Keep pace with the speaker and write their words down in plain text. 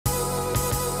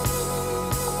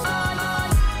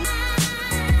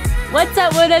What's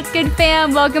up, Whoa That's Good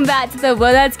fam? Welcome back to the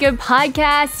Whoa That's Good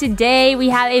podcast. Today we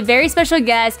have a very special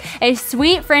guest, a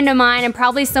sweet friend of mine, and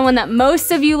probably someone that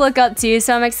most of you look up to.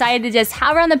 So I'm excited to just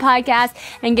have her on the podcast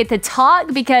and get to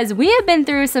talk because we have been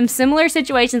through some similar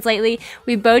situations lately.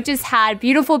 We both just had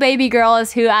beautiful baby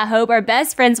girls who I hope are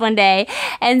best friends one day.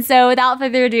 And so without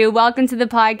further ado, welcome to the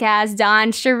podcast,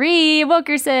 DawnCheré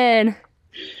Wilkerson.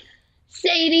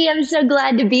 Sadie, I'm so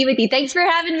glad to be with you. Thanks for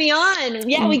having me on.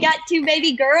 Yeah, we got 2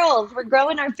 baby girls. We're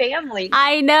growing our family.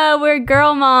 I know, we're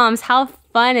girl moms. How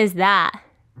fun is that?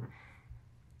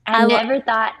 I never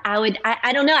thought I would.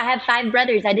 I don't know. I have 5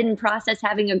 brothers. I didn't process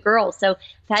having a girl. So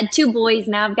I've had 2 boys.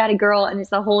 Now I've got a girl, and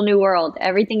it's a whole new world.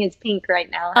 Everything is pink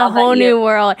right now. A whole new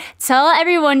world. Tell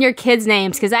everyone your kids'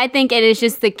 names because I think it is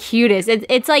just the cutest.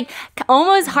 It's like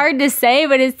almost hard to say,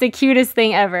 but it's the cutest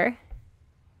thing ever.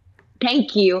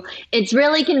 Thank you. It's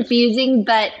really confusing,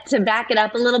 but to back it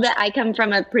up a little bit, I come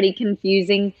from a pretty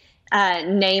confusing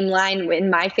name line in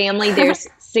my family. There's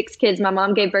 6 kids. My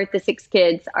mom gave birth to 6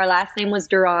 kids. Our last name was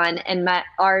Duran, and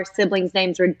our siblings'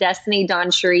 names were Destiny,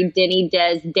 DawnCheré, Denny,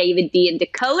 Des, David, D, and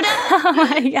Dakota. Oh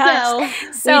my gosh.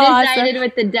 So we decided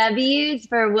with the W's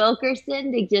for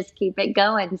Wilkerson to just keep it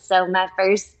going. So my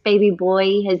first baby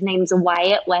boy, his name's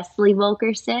Wyatt Wesley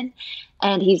Wilkerson,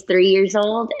 and he's 3 years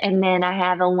old. And then I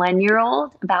have a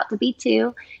 1-year-old, about to be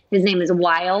 2. His name is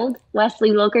Wild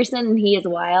Wesley Wilkerson, and he is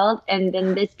wild. And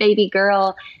then this baby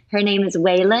girl, her name is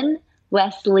Waylon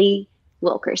Wesley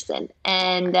Wilkerson,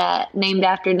 and named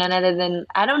after none other than,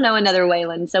 I don't know another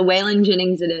Waylon, so Waylon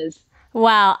Jennings it is.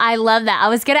 Wow, I love that. I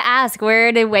was going to ask,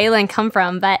 where did Waylon come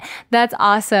from? But that's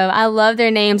awesome. I love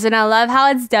their names, and I love how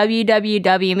it's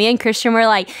WWW. Me and Christian were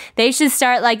like, they should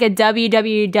start like a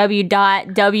www.www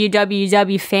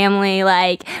family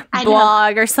like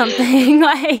blog or something.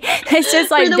 Like it's just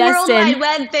like for the Destin. World Wide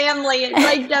Web family. It's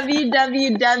like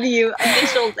www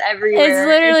initials everywhere. It's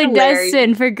literally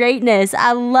Destin for greatness.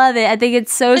 I love it. I think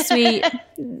it's so sweet.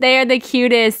 They're the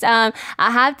cutest. I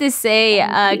have to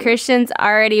say, Christian's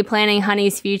already planning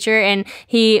Honey's future, and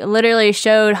he literally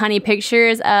showed Honey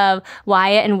pictures of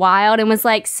Wyatt and Wild and was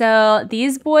like, so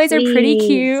these boys are pretty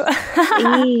cute.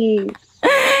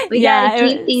 We gotta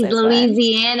keep these so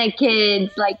Louisiana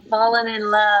kids like falling in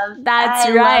love. That's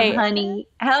I right. love Honey.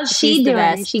 How's she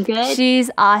doing? Is she good? She's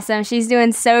awesome. She's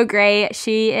doing so great.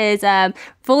 She is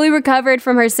fully recovered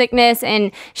from her sickness,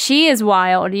 and she is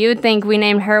wild. You would think we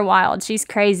named her Wild. She's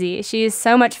crazy. She's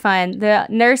so much fun. The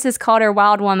nurses called her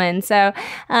Wild Woman. So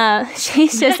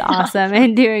she's just awesome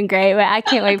and doing great. But I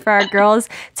can't wait for our girls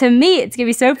to meet. It's going to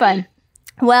be so fun.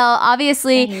 Well,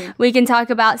 obviously, we can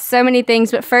talk about so many things,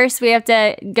 but first we have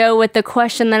to go with the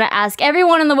question that I ask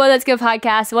everyone on the Whoa That's Good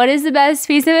podcast. What is the best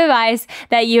piece of advice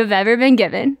that you have ever been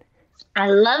given? I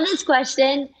love this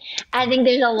question. I think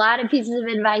there's a lot of pieces of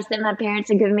advice that my parents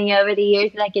have given me over the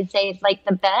years that I could say is like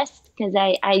the best because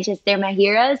they're my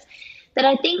heroes. But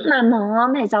I think my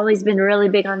mom has always been really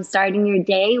big on starting your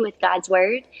day with God's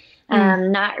word.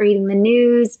 Not reading the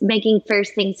news, making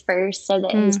first things first so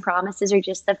that his promises are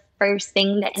just the first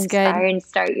thing that inspire and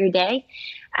start your day.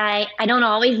 I don't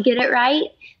always get it right,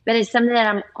 but it's something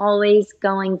that I'm always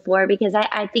going for because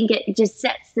I think it just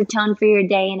sets the tone for your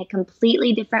day in a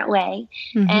completely different way.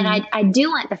 And I do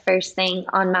want the first thing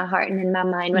on my heart and in my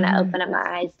mind when I open up my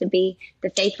eyes to be the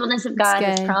faithfulness of God,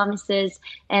 his promises,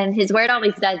 and his word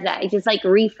always does that. It just like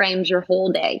reframes your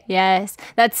whole day. Yes,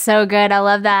 that's so good. I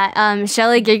love that.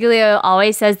 Shelly Giglio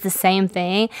always says the same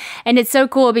thing. And it's so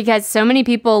cool because so many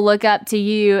people look up to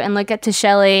you and look up to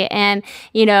Shelly. And,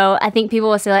 you know, I think people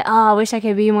will say like, oh, I wish I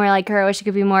could be more like her. I wish I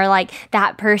could be more like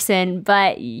that person.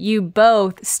 But you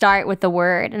both start with the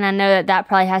word. And I know that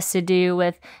probably has to do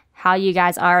with how you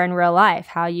guys are in real life,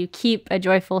 how you keep a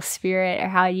joyful spirit, or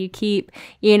how you keep,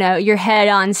 you know, your head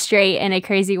on straight in a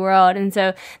crazy world. And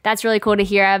so that's really cool to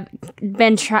hear. I've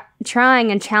been trying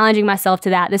and challenging myself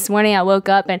to that. This morning I woke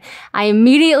up and I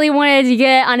immediately wanted to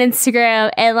get on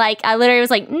Instagram, and like I literally was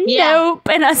like, nope.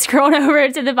 And I scrolled over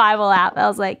to the Bible app. I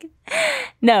was like,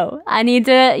 no, I need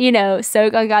to, you know,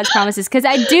 soak on God's promises because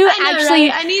I do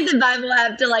right? I need the Bible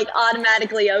app to like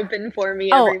automatically open for me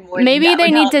every morning. Maybe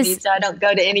they need to, so I don't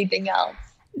go to anything else.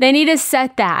 They need to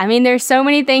set that. I mean, there's so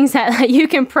many things that like, you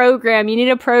can program. You need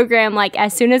to program like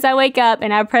as soon as I wake up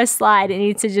and I press slide, it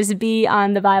needs to just be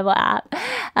on the Bible app.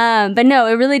 But no,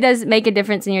 it really does make a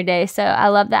difference in your day. So I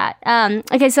love that.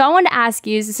 Okay, so I wanted to ask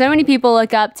you, so many people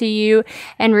look up to you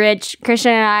and Rich.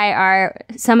 Christian and I are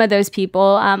some of those people.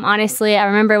 Honestly, I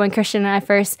remember when Christian and I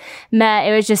first met,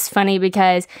 it was just funny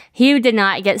because he did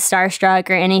not get starstruck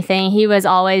or anything. He was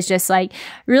always just like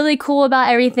really cool about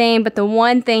everything. But the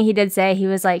one thing he did say, he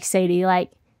was like, Sadie, like,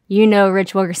 you know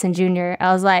Rich Wilkerson Jr.?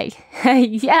 I was like,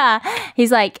 yeah.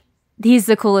 He's like, he's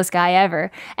the coolest guy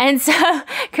ever. And so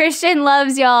Christian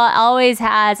loves y'all, always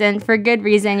has, and for good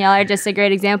reason. Y'all are just a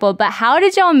great example. But how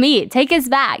did y'all meet? Take us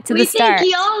back to the start.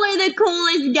 We think y'all are the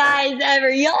coolest guys ever.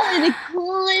 Y'all are the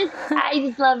coolest. I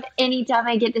just love any time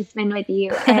I get to spend with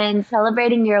you. And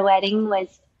celebrating your wedding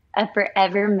was a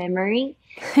forever memory.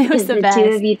 It was the best. Two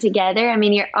of you together. I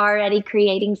mean, you're already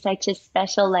creating such a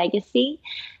special legacy.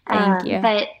 Thank you.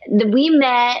 But we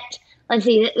met, let's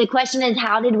see, the question is,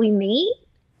 how did we meet?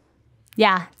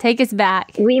 Yeah, take us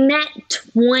back. We met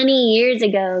 20 years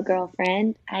ago,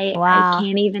 girlfriend. I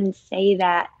can't even say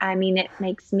that. I mean,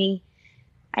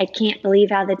 I can't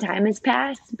believe how the time has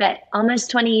passed, but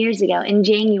almost 20 years ago in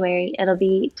January, it'll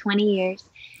be 20 years.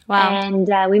 Wow. And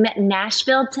we met in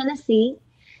Nashville, Tennessee.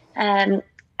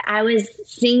 I was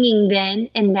singing then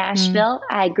in Nashville.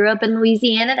 I grew up in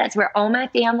Louisiana. That's where all my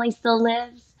family still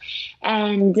lives.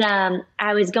 And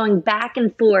I was going back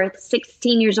and forth,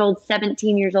 16 years old,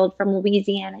 17 years old, from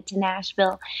Louisiana to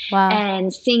Nashville. Wow.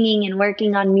 And singing and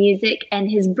working on music. And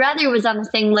his brother was on the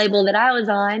same label that I was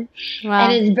on. Wow.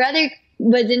 And his brother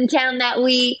was in town that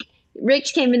week.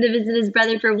 Rich came in to visit his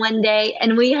brother for one day,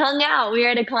 and we hung out. We were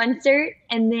at a concert,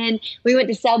 and then we went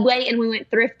to Subway, and we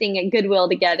went thrifting at Goodwill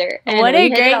together. And what a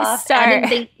great start. I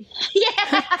didn't think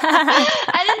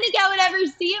I would ever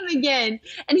see him again.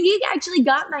 And he actually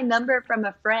got my number from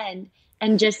a friend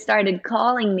and just started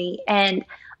calling me. And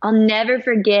I'll never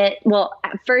forget,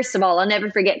 first of all, I'll never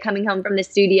forget coming home from the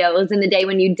studio. It was in the day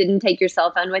when you didn't take your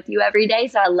cell phone with you every day,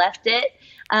 so I left it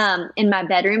in my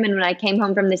bedroom. And when I came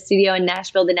home from the studio in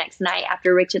Nashville the next night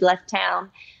after Rich had left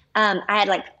town, I had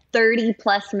like 30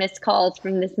 plus missed calls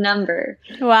from this number.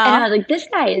 Wow. And I was like, this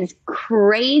guy is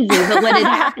crazy. But what had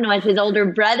happened was his older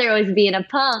brother was being a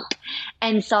punk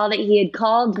and saw that he had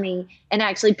called me and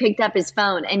actually picked up his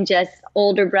phone and just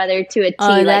older brother to a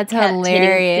T. That's kept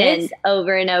hilarious. hitting send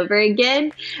over and over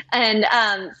again. And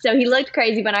so he looked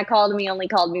crazy when I called him. He only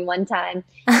called me one time.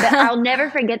 But I'll never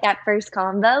forget that first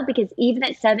convo, because even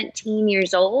at 17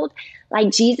 years old,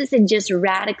 like, Jesus had just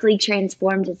radically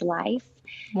transformed his life.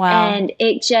 Wow. And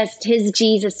his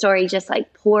Jesus story just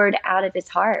like poured out of his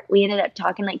heart. We ended up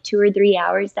talking like 2 or 3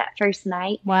 hours that first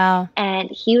night. Wow. And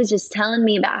he was just telling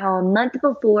me about how a month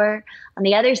before, on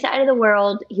the other side of the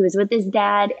world, he was with his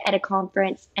dad at a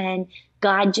conference, and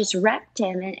God just wrecked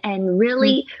him and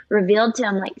really revealed to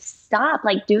him, like, stop,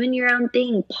 like, doing your own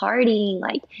thing, partying,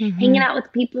 like hanging out with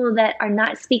people that are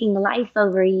not speaking life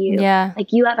over you. Yeah.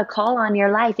 Like, you have a call on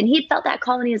your life. And he had felt that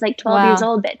call when he was like 12 years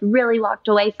old, but really walked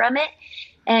away from it.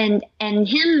 And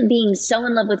him being so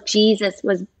in love with Jesus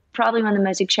was probably one of the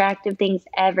most attractive things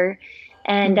ever.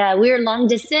 And we were long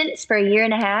distance for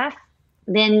 1.5 years.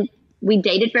 Then we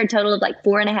dated for a total of like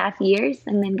 4.5 years,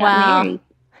 and then got married.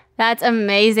 That's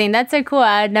amazing. That's so cool.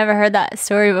 I had never heard that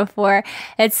story before.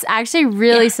 It's actually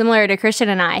really similar to Christian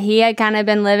and I. He had kind of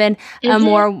been living a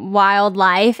more wild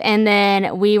life, and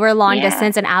then we were long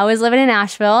distance, and I was living in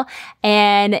Nashville,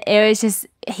 and it was just,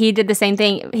 he did the same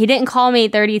thing. He didn't call me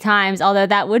 30 times, although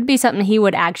that would be something he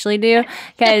would actually do,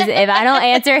 because if I don't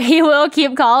answer, he will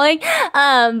keep calling.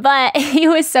 But he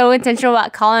was so intentional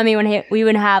about calling me when we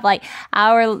would have like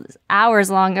hours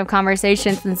long of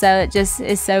conversations, and so it just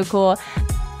is so cool.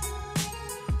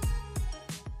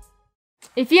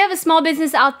 If you have a small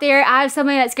business out there, I have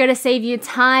something that's going to save you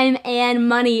time and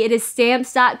money. It is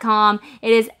stamps.com.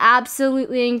 It is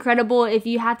absolutely incredible. If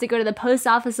you have to go to the post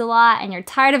office a lot and you're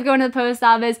tired of going to the post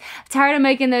office, tired of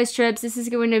making those trips, this is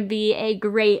going to be a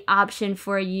great option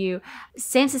for you.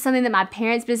 Stamps is something that my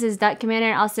parents' business, Duck Commander,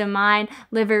 and also mine,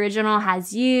 Live Original,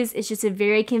 has used. It's just a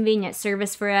very convenient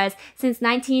service for us. Since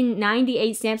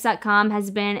 1998, stamps.com has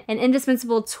been an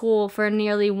indispensable tool for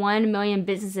nearly 1 million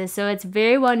businesses. So it's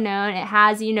very well known. It has,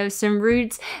 some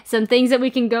roots, some things that we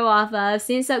can go off of.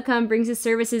 Stamps.com brings the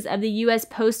services of the U.S.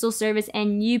 Postal Service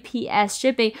and UPS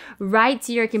shipping right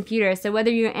to your computer. So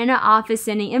whether you're in an office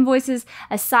sending invoices,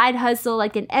 a side hustle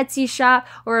like an Etsy shop,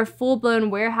 or a full-blown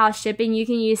warehouse shipping, you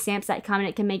can use stamps.com, and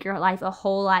it can make your life a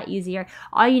whole lot easier.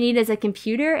 All you need is a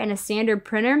computer and a standard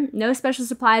printer, no special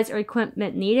supplies or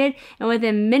equipment needed, and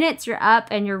within minutes you're up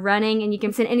and you're running, and you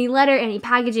can send any letter, any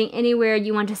packaging, anywhere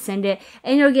you want to send it,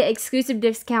 and you'll get exclusive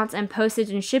discounts and post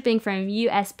postage and shipping from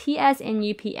USPS and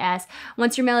UPS.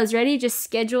 Once your mail is ready, just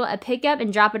schedule a pickup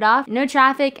and drop it off. No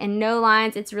traffic and no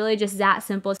lines. It's really just that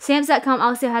simple. Stamps.com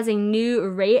also has a new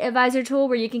rate advisor tool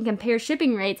where you can compare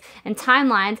shipping rates and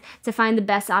timelines to find the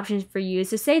best options for you.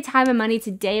 So save time and money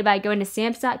today by going to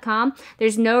Stamps.com.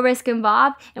 There's no risk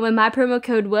involved, and with my promo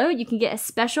code WOA, you can get a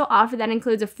special offer that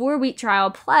includes a 4-week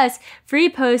trial plus free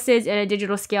postage and a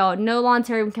digital scale. No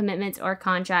long-term commitments or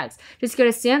contracts. Just go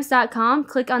to Stamps.com,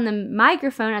 click on the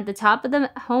microphone at the top of the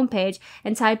homepage,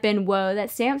 and type in WOA.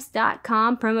 That's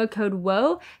Stamps.com, promo code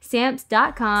WOA.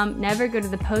 Stamps.com. Never go to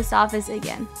the post office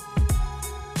again.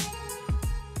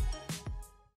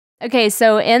 Okay,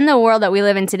 so in the world that we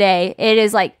live in today, it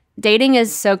is like dating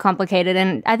is so complicated,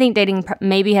 and I think dating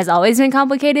maybe has always been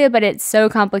complicated, but it's so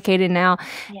complicated now.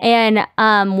 Yeah.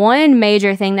 And one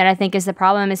major thing that I think is the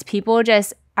problem is people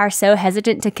just are so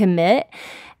hesitant to commit.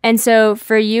 And so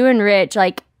for you and Rich,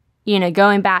 like, you know,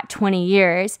 going back 20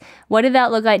 years, what did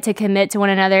that look like to commit to one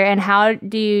another? And how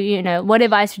do you know, what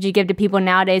advice would you give to people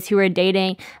nowadays who are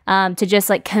dating to just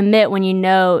like commit when you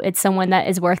know it's someone that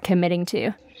is worth committing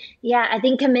to? Yeah, I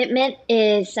think commitment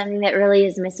is something that really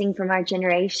is missing from our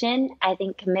generation. I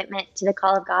think commitment to the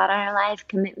call of God on our life,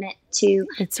 commitment to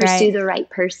pursue the right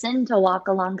person to walk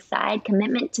alongside,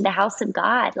 commitment to the house of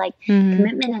God. Like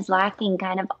commitment is lacking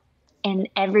kind of in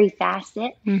every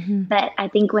facet. But I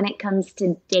think when it comes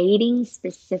to dating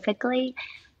specifically,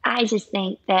 I just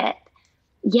think that,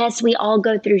 yes, we all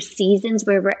go through seasons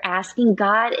where we're asking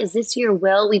God, is this your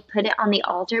will? We put it on the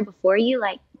altar before you,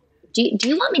 like, do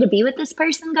you want me to be with this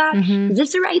person, God? Is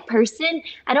this the right person?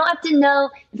 I don't have to know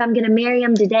if I'm going to marry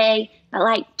him today, but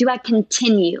like, do I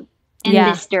continue in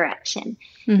this direction?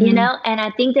 You know, and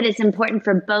I think that it's important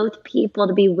for both people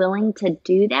to be willing to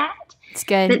do that. It's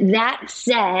good. But that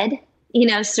said, you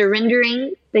know,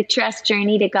 surrendering the trust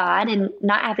journey to God and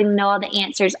not having to know all the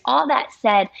answers, all that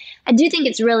said, I do think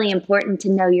it's really important to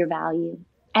know your value.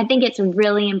 I think it's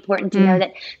really important to know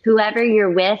that whoever you're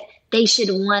with, they should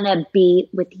want to be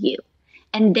with you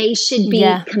and they should be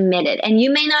committed. And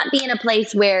you may not be in a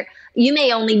place where you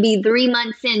may only be 3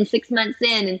 months in, 6 months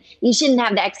in, and you shouldn't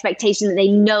have the expectation that they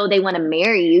know they want to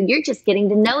marry you. You're just getting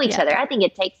to know each other. I think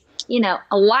it takes, you know,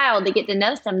 a while to get to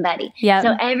know somebody.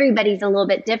 So everybody's a little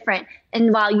bit different.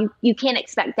 And while you can't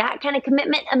expect that kind of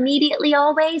commitment immediately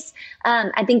always,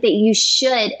 I think that you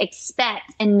should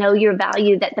expect and know your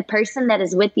value, that the person that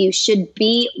is with you should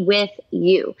be with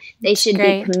you. They should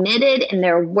be committed in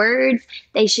their words.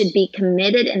 They should be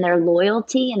committed in their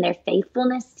loyalty and their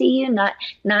faithfulness to you, not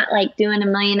like doing a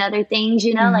million other things,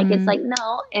 you know, like it's like,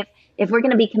 no, if we're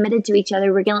going to be committed to each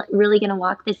other, we're really going to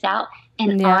walk this out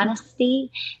in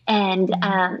honesty and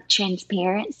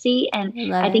transparency.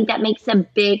 And I think that makes a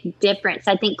big difference.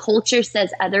 I think culture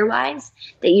says otherwise,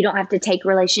 that you don't have to take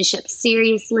relationships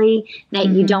seriously, that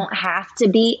you don't have to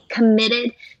be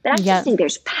committed. But I just think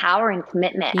there's power in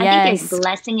commitment. I think there's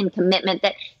blessing in commitment,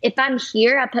 that if I'm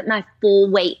here, I put my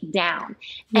full weight down.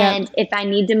 And if I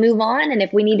need to move on, and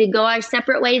if we need to go our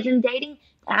separate ways in dating,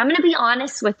 I'm going to be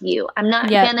honest with you. I'm not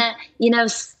going to, you know,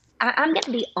 I'm going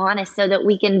to be honest so that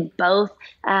we can both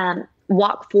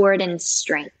walk forward in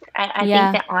strength. I think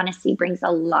that honesty brings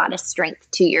a lot of strength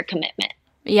to your commitment.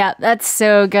 Yeah, that's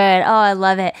so good. Oh, I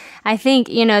love it. I think,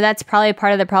 you know, that's probably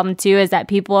part of the problem too, is that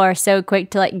people are so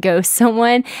quick to like ghost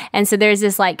someone. And so there's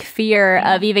this like fear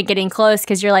of even getting close,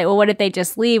 because you're like, well, what if they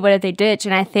just leave? What if they ditch?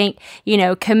 And I think, you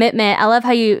know, commitment, I love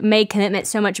how you made commitment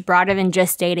so much broader than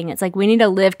just dating. It's like we need to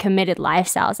live committed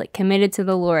lifestyles, like committed to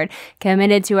the Lord,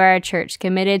 committed to our church,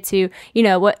 committed to, you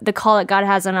know, what the call that God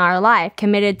has on our life,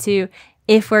 committed to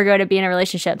if we're going to be in a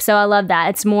relationship. So I love that.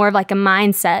 It's more of like a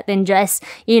mindset than just,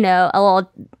 you know, a little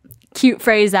cute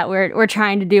phrase that we're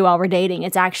trying to do while we're dating.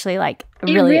 It's actually like a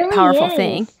really powerful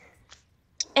thing.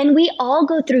 And we all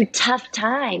go through tough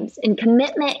times, and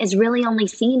commitment is really only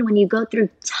seen when you go through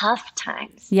tough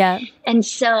times. Yeah. And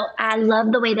so I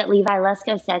love the way that Levi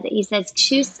Lesko says it. He says,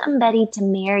 choose somebody to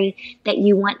marry that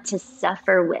you want to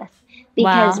suffer with.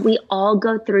 Because we all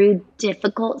go through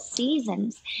difficult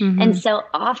seasons. And so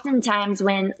oftentimes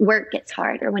when work gets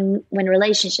hard, or when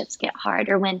relationships get hard,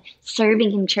 or when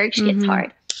serving in church gets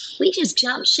hard, we just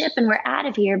jump ship and we're out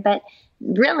of here. But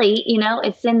really, you know,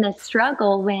 it's in the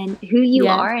struggle when who you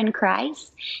are in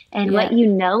Christ and what you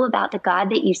know about the God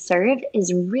that you serve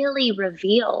is really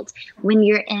revealed when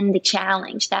you're in the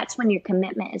challenge. That's when your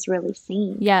commitment is really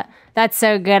seen. Yeah, that's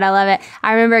so good. I love it.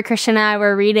 I remember Christian and I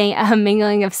were reading A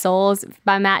Mingling of Souls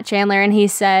by Matt Chandler, and he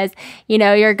says, you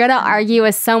know, you're going to argue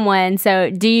with someone, so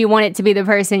do you want it to be the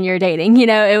person you're dating? You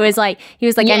know, it was like, he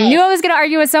was like, I knew I was going to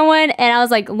argue with someone, and I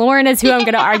was like, Lauren is who I'm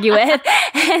going to argue with.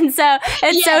 And so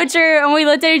it's so true. And we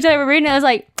looked at each other, we're reading it, I was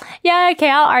like, Yeah, okay,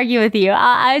 I'll argue with you.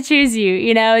 I'll choose you.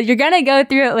 You know, you're going to go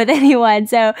through it with anyone.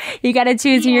 So you got to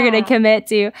choose who you're going to commit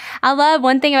to. I love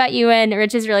one thing about you and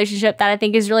Rich's relationship that I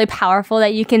think is really powerful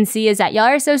that you can see is that y'all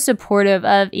are so supportive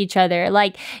of each other.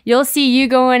 Like, you'll see you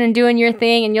going and doing your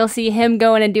thing, and you'll see him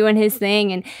going and doing his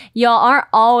thing. And y'all aren't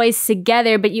always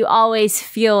together, but you always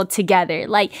feel together.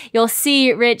 Like, you'll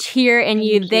see Rich here and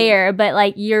you there, but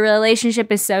like your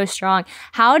relationship is so strong.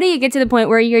 How do you get to the point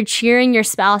where you're cheering your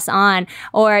spouse on,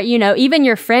 or, you know, even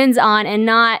your friends on, and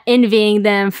not envying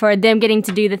them for them getting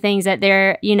to do the things that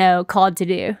they're, you know, called to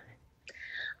do?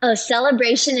 Oh,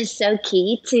 celebration is so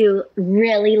key to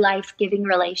really life-giving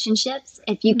relationships.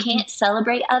 If you can't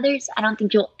celebrate others, I don't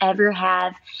think you'll ever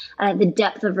have the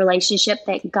depth of relationship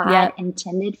that God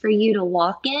intended for you to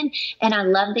walk in. And I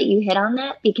love that you hit on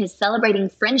that, because celebrating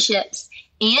friendships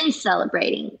and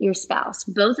celebrating your spouse,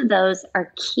 both of those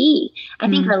are key. I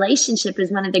think relationship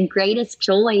is one of the greatest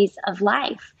joys of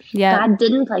life. God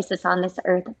didn't place us on this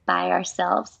earth by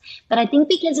ourselves. But I think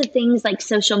because of things like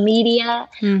social media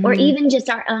or even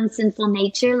just our own sinful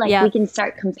nature, like we can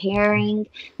start comparing,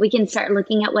 we can start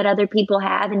looking at what other people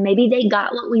have, and maybe they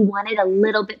got what we wanted a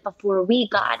little bit before we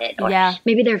got it, or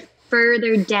maybe they're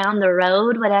further down the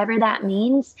road, whatever that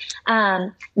means,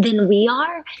 than we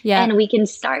are. And we can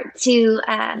start to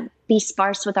be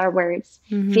sparse with our words,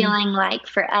 feeling like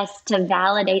for us to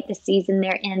validate the season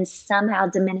they're in somehow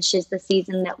diminishes the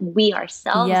season that we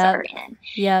ourselves are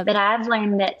in. But I've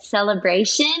learned that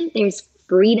celebration, there's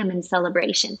freedom in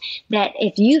celebration, that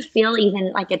if you feel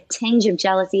even like a tinge of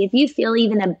jealousy, if you feel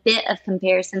even a bit of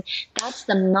comparison, that's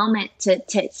the moment to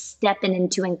step in and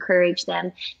to encourage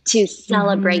them, to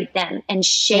celebrate them and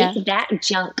shake that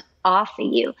junk off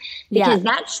of you, because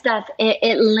that stuff,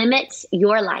 it limits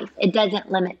your life. It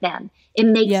doesn't limit them. It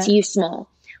makes you small.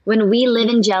 When we live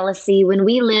in jealousy, when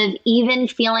we live even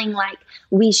feeling like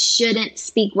we shouldn't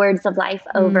speak words of life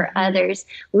over others,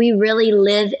 we really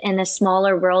live in a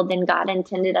smaller world than God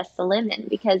intended us to live in.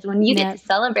 Because when you get to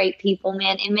celebrate people,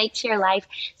 man, it makes your life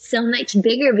so much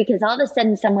bigger, because all of a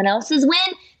sudden someone else's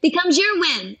win becomes your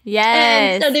win.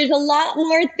 And so there's a lot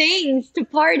more things to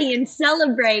party and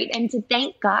celebrate and to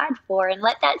thank God for, and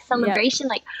let that celebration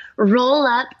like roll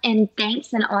up in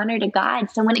thanks and honor to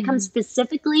God. So when it comes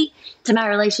specifically to my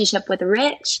relationship with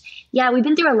Rich, we've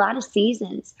been through a lot of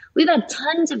seasons. We've had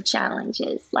tons of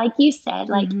challenges, like you said,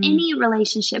 like any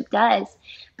relationship does.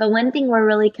 But one thing we're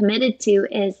really committed to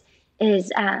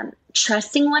is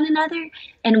trusting one another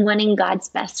and wanting God's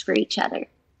best for each other.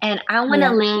 And I want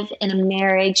to live in a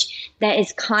marriage that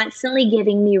is constantly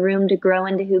giving me room to grow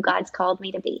into who God's called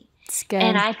me to be.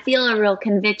 And I feel a real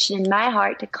conviction in my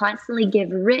heart to constantly give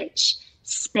Rich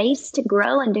space to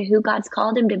grow into who God's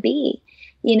called him to be.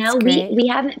 You know, we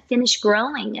haven't finished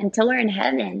growing until we're in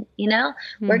heaven. You know,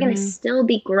 we're going to still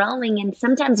be growing. And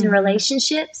sometimes in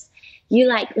relationships, you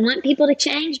like want people to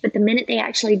change, but the minute they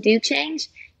actually do change,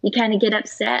 you kind of get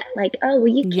upset, like, oh, well,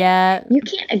 you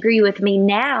can't agree with me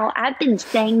now. I've been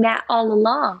saying that all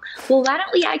along. Well, why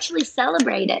don't we actually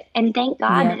celebrate it and thank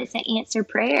God that it's an answered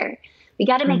prayer? We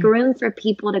got to make room for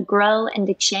people to grow and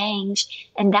to change.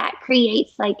 And that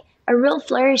creates like a real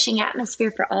flourishing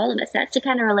atmosphere for all of us. That's the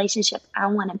kind of relationship I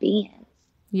want to be in.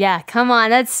 Yeah, come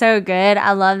on. That's so good.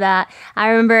 I love that. I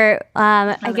remember,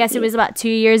 I guess it was about 2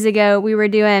 years ago, we were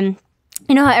doing,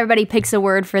 you know how everybody picks a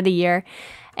word for the year?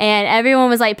 And everyone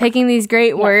was like picking these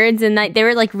great words, and like they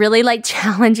were like really like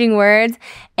challenging words.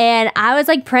 And I was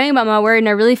like praying about my word, and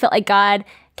I really felt like God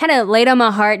kind of laid on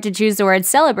my heart to choose the word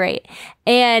celebrate.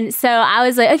 And so I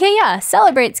was like, okay,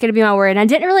 celebrate's going to be my word. And I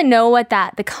didn't really know what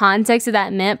the context of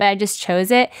that meant, but I just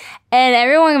chose it. And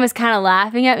everyone was kind of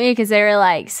laughing at me because they were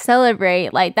like,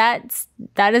 celebrate, like that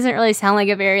doesn't really sound like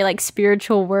a very like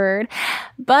spiritual word.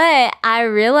 But I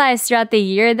realized throughout the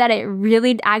year that it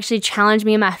really actually challenged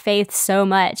me in my faith so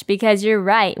much, because you're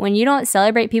right. When you don't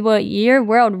celebrate people, your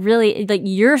world really, like,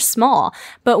 you're small.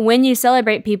 But when you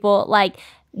celebrate people, like,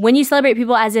 when you celebrate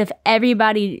people as if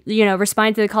everybody, you know,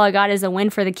 responding to the call of God is a win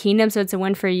for the kingdom, so it's a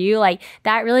win for you, like,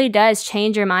 that really does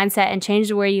change your mindset and change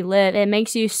the way you live. It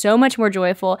makes you so much more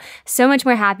joyful, so much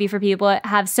more happy for people,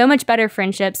 have so much better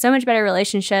friendships, so much better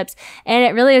relationships. And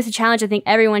it really is a challenge I think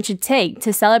everyone should take,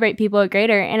 to celebrate people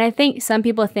greater. And I think some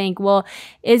people think, well,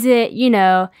 is it, you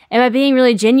know, am I being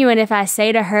really genuine if I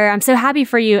say to her, I'm so happy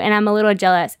for you and I'm a little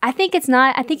jealous? I think it's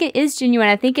not. I think it is genuine.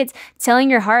 I think it's telling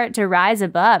your heart to rise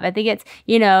above. I think it's,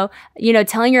 you know,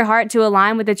 telling your heart to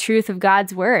align with the truth of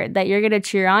God's word, that you're going to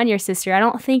cheer on your sister. I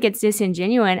don't think it's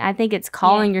disingenuine. I think it's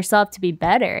calling yourself to be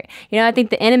better. You know, I think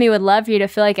the enemy would love for you to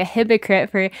feel like a hypocrite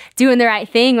for doing the right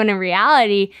thing, when in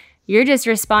reality, you're just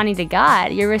responding to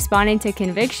God. You're responding to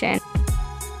conviction.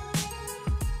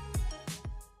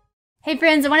 Hey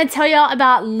friends, I want to tell y'all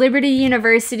about Liberty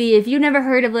University. If you've never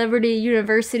heard of Liberty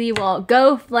University, well,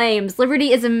 go Flames.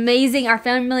 Liberty is amazing. Our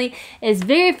family is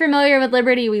very familiar with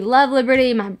Liberty. We love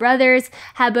Liberty. My brothers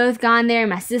have both gone there.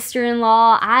 My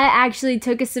sister-in-law, I actually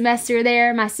took a semester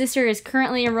there. My sister is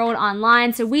currently enrolled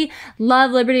online. So we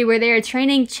love Liberty. We're there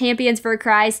training champions for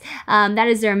Christ. That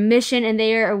is their mission, and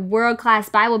they are a world-class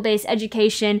Bible-based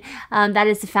education. That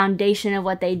is the foundation of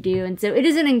what they do. And so it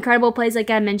is an incredible place, like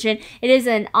I mentioned. It is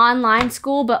an online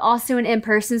school, but also an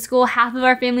in-person school. Half of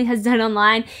our family has done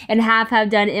online and half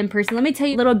have done in-person. Let me tell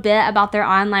you a little bit about their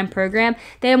online program.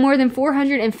 They have more than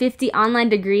 450 online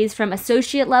degrees from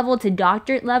associate level to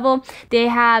doctorate level. They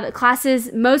have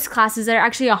classes, most classes that are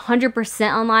actually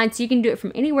 100% online, so you can do it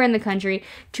from anywhere in the country.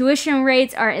 Tuition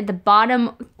rates are at the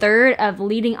bottom third of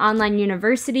leading online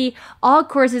university. All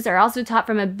courses are also taught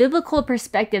from a biblical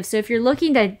perspective. So if you're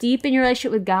looking to deepen your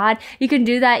relationship with God, you can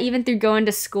do that even through going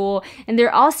to school. And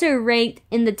they're also ranked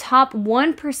in the top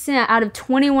 1% out of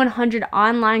 2,100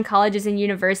 online colleges and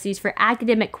universities for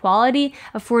academic quality,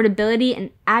 affordability, and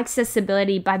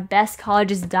accessibility by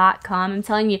bestcolleges.com. I'm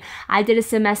telling you, I did a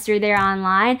semester there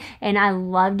online and I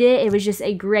loved it. It was just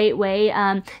a great way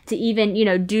to even,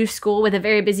 do school with a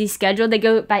very busy schedule. They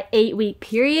go by 8-week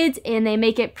periods and they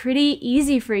make it pretty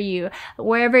easy for you,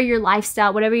 whatever your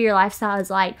lifestyle is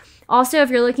like. Also, if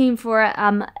you're looking for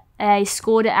a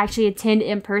school to actually attend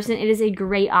in person, it is a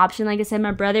great option. Like I said,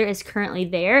 my brother is currently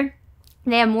there.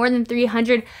 They have more than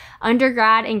 300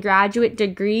 undergrad and graduate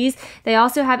degrees. They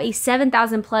also have a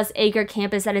 7,000 plus acre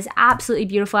campus that is absolutely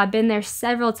beautiful. I've been there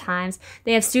several times.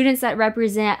 They have students that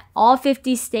represent all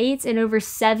 50 states and over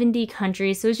 70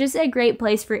 countries. So it's just a great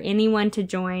place for anyone to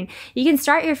join. You can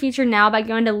start your future now by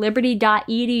going to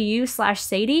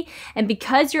liberty.edu/Sadie. And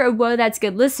because you're a Whoa, That's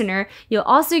Good listener, you'll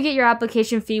also get your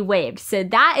application fee waived. So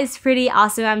that is pretty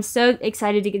awesome. I'm so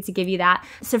excited to get to give you that.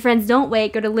 So friends, don't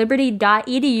wait. Go to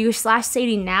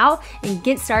liberty.edu/Sadie now and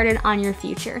get started on your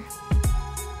future.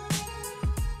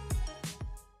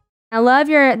 I love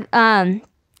your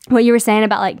what you were saying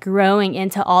about like growing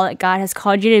into all that God has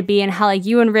called you to be, and how like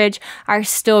you and Rich are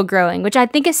still growing, which I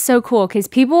think is so cool, because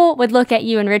people would look at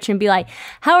you and Rich and be like,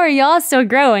 how are y'all still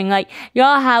growing? Like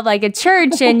y'all have like a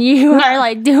church and you are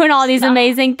like doing all these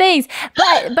amazing things.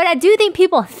 But I do think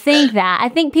people think that. I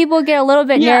think people get a little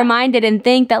bit narrow-minded and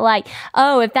think that like,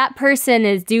 oh, if that person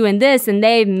is doing this and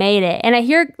they've made it. And I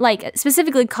hear like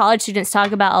specifically college students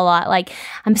talk about a lot, like,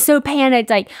 I'm so panicked,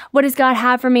 like, what does God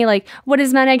have for me? Like, what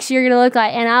is my next year gonna look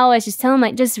like? And I always just tell him,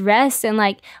 like, just rest, and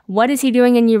like, what is he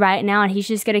doing in you right now? And he's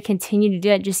just going to continue to do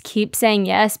it. Just keep saying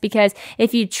yes, because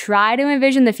if you try to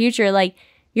envision the future, like,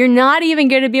 you're not even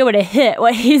going to be able to hit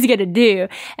what he's going to do.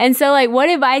 And so like, what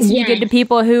advice do you give to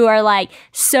people who are like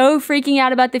so freaking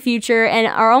out about the future and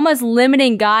are almost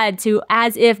limiting God to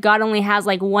as if God only has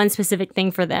like one specific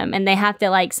thing for them and they have to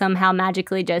like somehow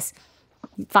magically just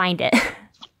find it?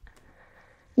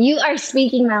 You are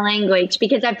speaking my language,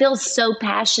 because I feel so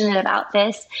passionate about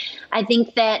this. I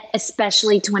think that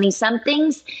especially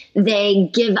 20-somethings, they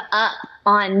give up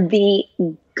on the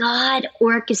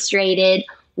God-orchestrated,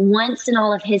 once in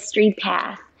all of history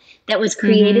path that was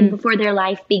created before their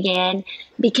life began,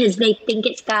 because they think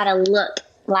it's got to look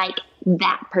like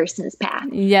that person's path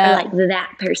or like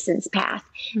that person's path.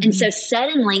 And so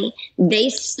suddenly they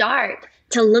start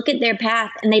to look at their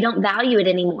path and they don't value it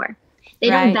anymore. They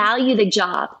don't value the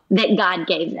job that God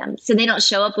gave them. So they don't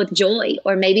show up with joy,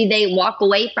 or maybe they walk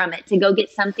away from it to go get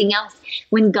something else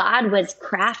when God was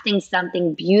crafting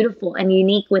something beautiful and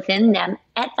unique within them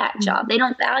at that job. They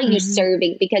don't value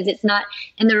serving because it's not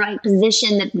in the right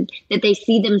position that they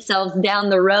see themselves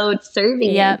down the road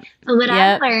serving in. But what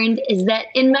I've learned is that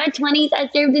in my 20s, I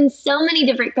served in so many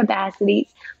different capacities.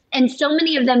 And so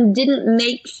many of them didn't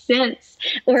make sense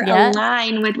or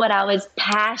align with what I was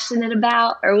passionate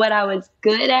about or what I was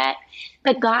good at.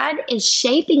 But God is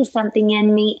shaping something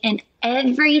in me in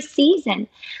every season,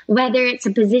 whether it's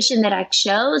a position that I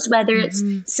chose, whether it's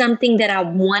something that I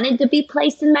wanted to be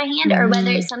placed in my hand, or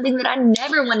whether it's something that I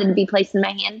never wanted to be placed in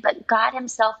my hand, but God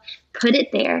himself put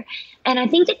it there. And I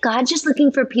think that God's just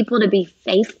looking for people to be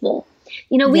faithful.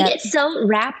 You know, we get so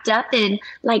wrapped up in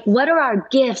like, what are our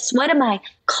gifts? What am I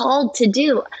called to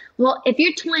do? Well, if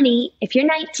you're 20, if you're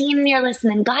 19 and you're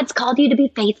listening, God's called you to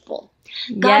be faithful.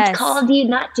 God's called you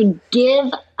not to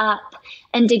give up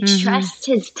and to trust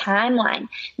his timeline.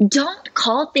 Don't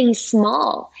call things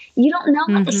small. You don't know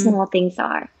what the small things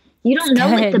are. You don't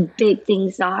know what the big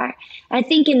things are. I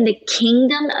think in the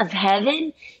kingdom of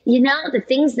heaven, the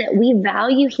things that we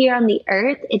value here on the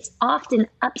earth, it's often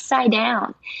upside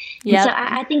down. And so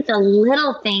I think the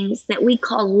little things that we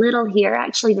call little here are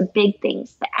actually the big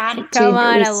things, the attitude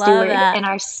that we steward and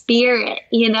our spirit,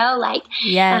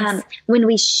 when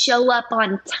we show up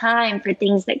on time for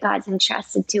things that God's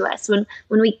entrusted to us, when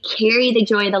we carry the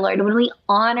joy of the Lord, when we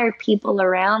honor people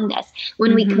around us,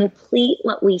 when we complete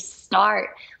what we start,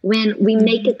 when we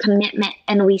make a commitment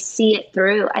and we see it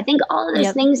through. I think all of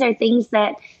those things are things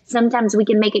that sometimes we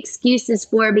can make excuses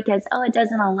for because, it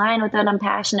doesn't align with what I'm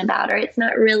passionate about, or it's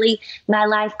not really my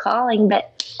life calling.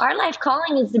 But our life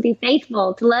calling is to be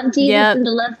faithful, to love Jesus and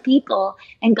to love people,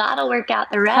 and God will work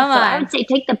out the rest. So I would say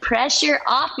take the pressure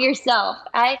off yourself.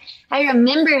 I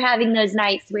remember having those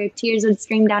nights where tears would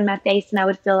stream down my face and I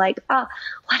would feel like,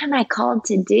 what am I called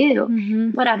to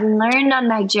do? What I've learned on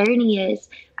my journey is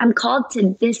I'm called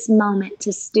to this moment,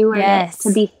 to steward it,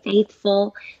 to be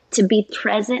faithful, to be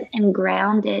present and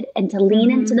grounded, and to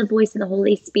lean into the voice of the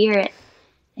Holy Spirit.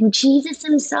 And Jesus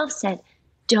himself said,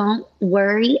 don't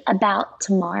worry about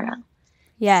tomorrow.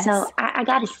 Yes. So I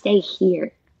got to stay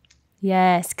here.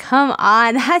 Yes, come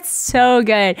on. That's so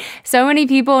good. So many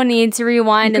people need to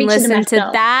rewind and listen to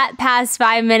that past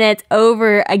 5 minutes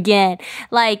over again.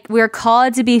 Like, we're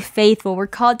called to be faithful. We're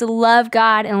called to love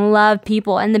God and love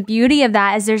people. And the beauty of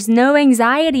that is there's no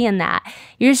anxiety in that.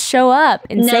 You just show up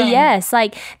and say yes.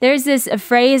 Like, there's this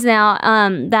phrase now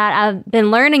that I've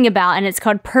been learning about, and it's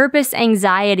called purpose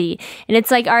anxiety. And it's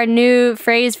like our new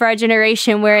phrase for our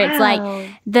generation, where it's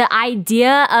like the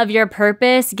idea of your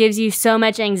purpose gives you so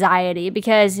much anxiety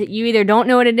because you either don't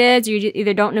know what it is, or you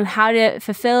either don't know how to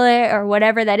fulfill it, or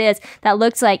whatever that is, that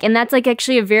looks like. And that's like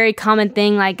actually a very common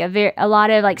thing. Like a lot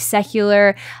of like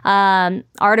secular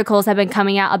articles have been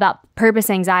coming out about purpose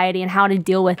anxiety and how to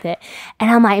deal with it.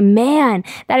 And I'm like, man,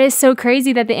 that is so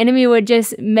crazy that the enemy would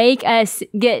just make us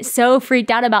get so freaked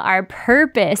out about our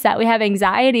purpose that we have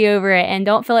anxiety over it and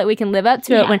don't feel like we can live up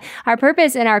to it, when our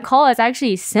purpose and our call is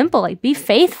actually simple. Like, be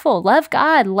faithful, love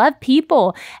God, love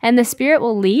people, and the Spirit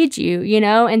will lead you,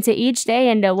 into each day,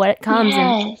 into what comes.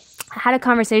 And I had a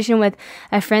conversation with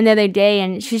a friend the other day,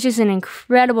 and she's just an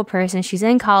incredible person. She's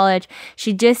in college.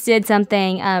 She just did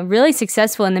something really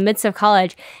successful in the midst of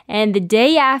college. And the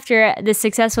day after the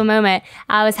successful moment,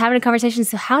 I was having a conversation.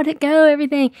 So how'd it go?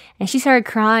 Everything. And she started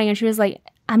crying, and she was like,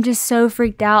 I'm just so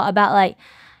freaked out about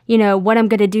what I'm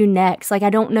going to do next. Like, I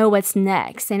don't know what's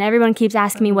next. And everyone keeps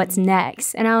asking me what's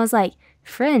next. And I was like,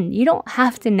 friend, you don't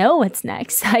have to know what's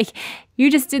next. Like, you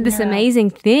just did this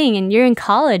amazing thing and you're in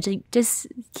college. Like, just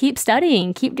keep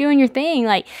studying, keep doing your thing,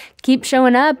 like keep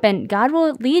showing up, and God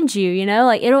will lead you,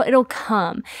 like it'll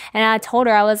come. And I told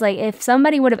her, I was like, if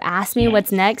somebody would have asked me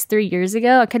what's next 3 years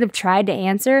ago, I could have tried to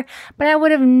answer, but I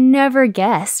would have never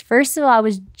guessed. First of all, I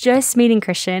was just meeting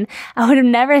Christian. I would have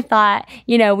never thought,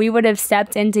 we would have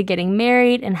stepped into getting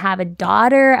married and have a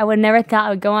daughter. I would have never thought I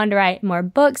would go on to write more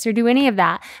books or do any of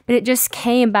that. But it just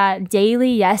came by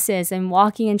daily yeses and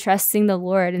walking and trusting the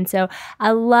Lord. And so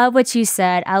I love what you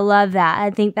said. I love that.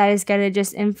 I think that is going to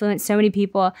just influence so many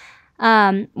people.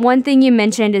 One thing you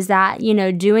mentioned is that,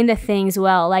 doing the things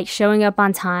well, like showing up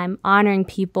on time, honoring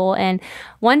people. And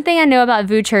one thing I know about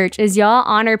VU Church is y'all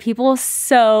honor people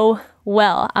so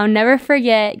well. I'll never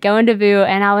forget going to VU,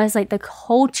 and I was like, the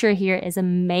culture here is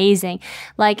amazing.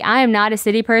 Like, I am not a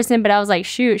city person, but I was like,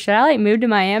 shoot, should I move to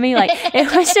Miami? Like,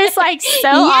 it was just so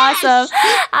awesome.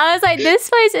 I was like,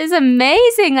 this place is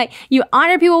amazing. Like, you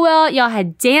honor people well. Y'all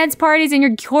had dance parties in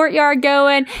your courtyard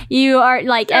going. You are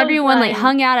so everyone fun.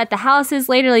 Hung out at the houses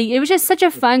later. Like, it was just such a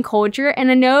fun culture.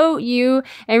 And I know you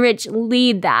and Rich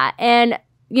lead that. And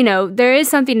there is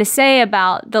something to say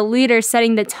about the leader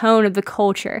setting the tone of the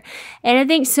culture. And I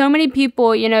think so many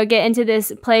people, get into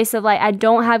this place of I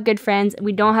don't have good friends.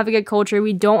 We don't have a good culture.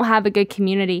 We don't have a good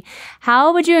community.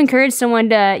 How would you encourage someone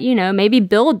to, maybe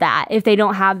build that if they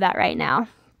don't have that right now?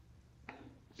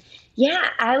 Yeah,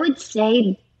 I would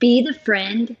say be the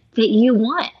friend that you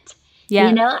want.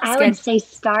 Yeah, I would say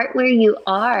start where you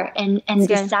are and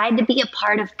decide to be a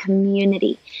part of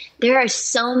community. There are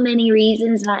so many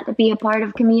reasons not to be a part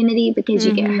of community, because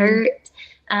you get hurt,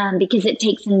 because it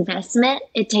takes investment.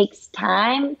 It takes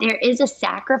time. There is a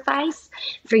sacrifice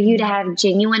for you to have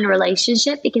genuine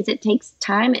relationship, because it takes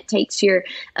time. It takes your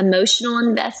emotional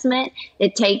investment.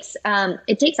 It takes a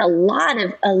lot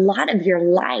of your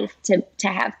life to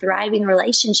have thriving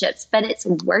relationships, but it's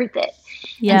worth it.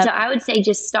 Yep. And so I would say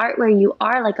just start where you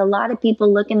are. Like, a lot of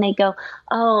people look and they go,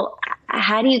 oh,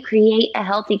 how do you create a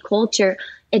healthy culture?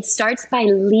 It starts by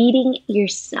leading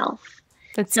yourself.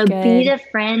 That's so good. Be the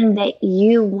friend that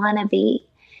you want to be.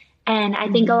 And I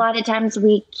think a lot of times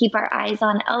we keep our eyes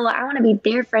on, oh, I want to be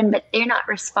their friend, but they're not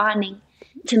responding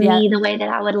to me the way that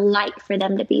I would like for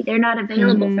them to be. They're not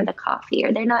available for the coffee,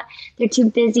 or they're too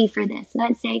busy for this. And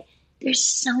I'd say, there's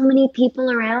so many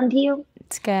people around you.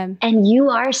 It's good. And you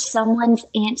are someone's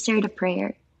answer to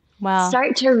prayer. Wow.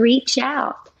 Start to reach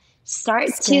out. Start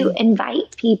to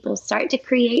invite people. Start to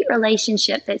create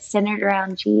relationship that's centered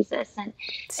around Jesus.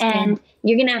 And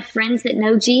you're going to have friends that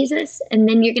know Jesus, and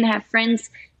then you're going to have friends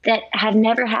that have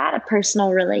never had a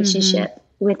personal relationship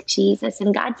with Jesus.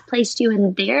 And God's placed you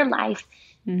in their life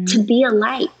to be a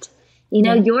light. You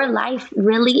know, your life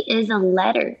really is a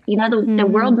letter. You know, the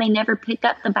world may never pick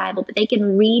up the Bible, but they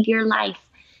can read your life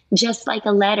just like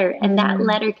a letter. And that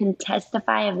letter can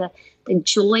testify of the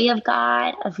joy of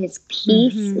God, of his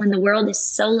peace when the world is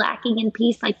so lacking in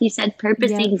peace. Like you said,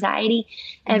 purpose, anxiety,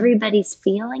 everybody's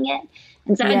feeling it.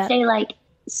 And so I'd say, like,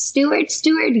 steward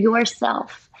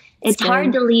yourself. It's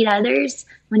hard to lead others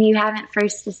when you haven't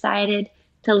first decided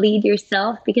to lead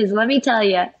yourself, because let me tell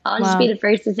you, I'll just be the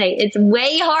first to say, it's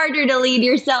way harder to lead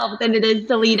yourself than it is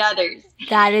to lead others.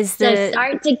 That is so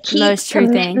start to keep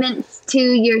commitments to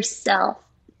yourself.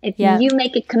 If you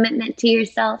make a commitment to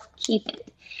yourself, keep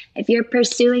it. If you're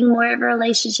pursuing more of a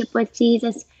relationship with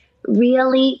Jesus,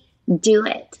 really do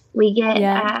it. We get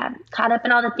caught up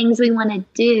in all the things we want to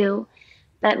do,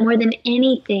 but more than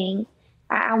anything,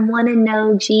 I want to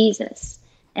know Jesus.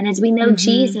 And as we know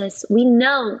Jesus, we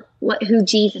know who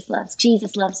Jesus loves.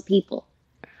 Jesus loves people.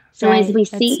 So as we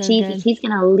seek Jesus, he's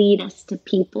going to lead us to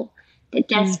people that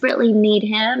desperately need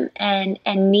him and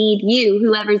need you,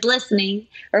 whoever's listening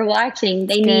or watching.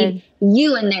 They need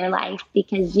you in their life,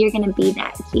 because you're going to be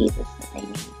that Jesus that they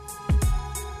need.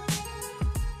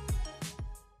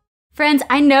 Friends,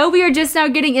 I know we are just now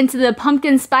getting into the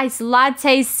pumpkin spice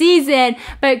latte season,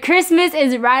 but Christmas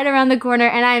is right around the corner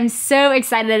and I am so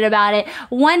excited about it.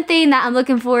 One thing that I'm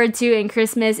looking forward to in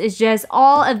Christmas is just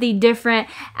all of the different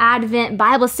Advent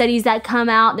Bible studies that come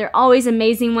out. They're always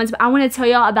amazing ones, but I want to tell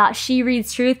y'all about She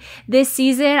Reads Truth. This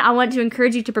season, I want to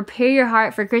encourage you to prepare your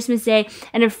heart for Christmas Day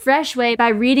in a fresh way by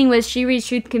reading with She Reads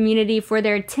Truth community for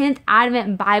their 10th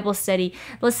Advent Bible study.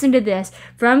 Listen to this.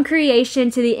 From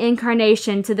creation to the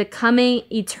incarnation to the coming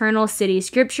eternal city,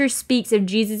 Scripture speaks of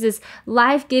Jesus'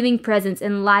 life-giving presence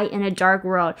and light in a dark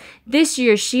world. This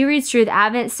year's She Reads Truth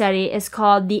Advent study is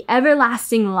called The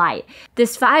Everlasting Light.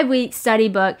 This 5-week study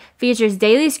book features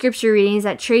daily scripture readings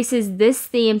that traces this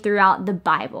theme throughout the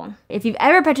Bible. If you've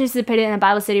ever participated in a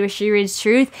Bible study with She Reads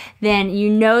Truth, then you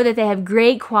know that they have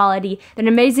great quality. They're an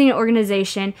amazing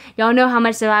organization. Y'all know how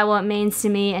much the Bible means to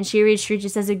me, and She Reads Truth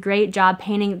just does a great job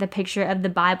painting the picture of the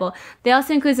Bible. They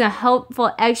also include some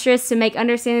helpful extras to make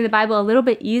understanding the Bible a little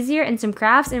bit easier, and some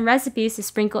crafts and recipes to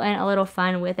sprinkle in a little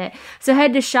fun with it. So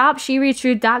head to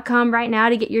shopshereadstruth.com right now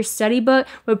to get your study book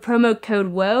with promo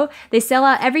code WOA. They sell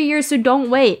out every year, so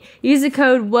don't wait. Use the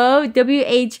code WOA,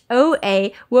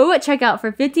 WHOA, WOA at checkout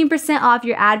for 15% off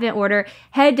your Advent order.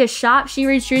 Head to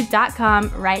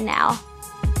shopshereadstruth.com right now.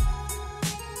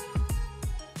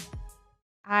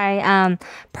 I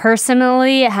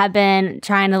personally have been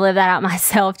trying to live that out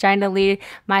myself, trying to lead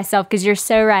myself, because you're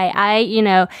so right.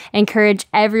 I, encourage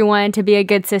everyone to be a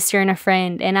good sister and a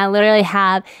friend. And I literally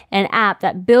have an app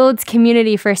that builds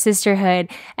community for sisterhood.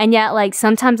 And yet,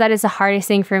 sometimes that is the hardest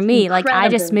thing for me. Incredible. I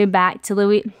just moved back to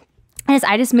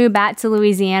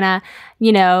Louisiana,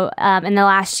 in the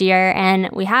last year, and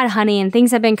we had honey and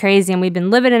things have been crazy and we've been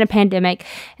living in a pandemic.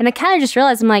 And I kind of just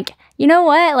realized, I'm like, you know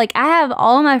what? I have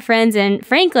all of my friends in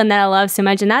Franklin that I love so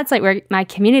much, and that's where my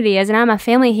community is, and I have my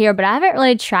family here, but I haven't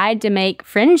really tried to make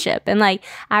friendship. And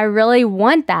I really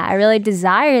want that. I really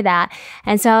desire that.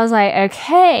 And so I was like,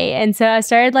 okay. And so I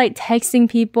started texting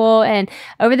people, and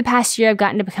over the past year, I've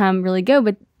gotten to become really good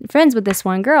with friends with this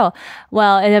one girl.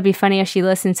 Well, it'll be funny if she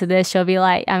listens to this. She'll be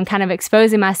like, I'm kind of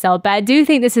exposing myself, but I do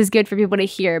think this is good for people to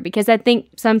hear, because I think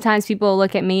sometimes people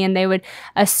look at me and they would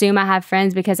assume I have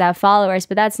friends because I have followers,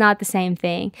 but that's not the same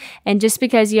thing. And just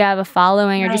because you have a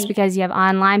following, or just because you have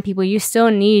online people, you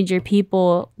still need your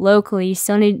people locally. You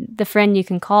still need the friend you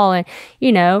can call, and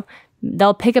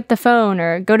they'll pick up the phone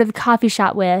or go to the coffee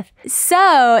shop with.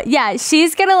 So yeah,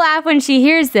 she's gonna laugh when she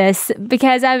hears this,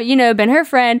 because I've, been her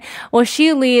friend. Well,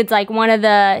 she leads one of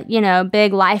the,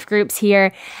 big life groups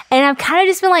here. And I've kind of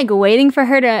just been waiting for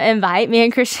her to invite me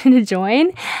and Christian to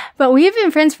join. But we've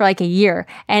been friends for a year,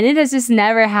 and it has just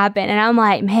never happened. And I'm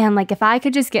like, man, if I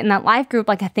could just get in that life group,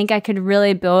 I think I could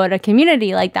really build a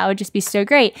community. That would just be so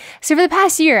great. So for the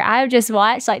past year, I've just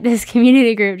watched this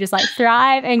community group just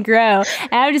thrive and grow.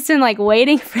 And I've just been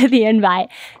waiting for the invite.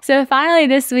 So finally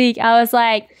this week I was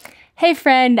like, hey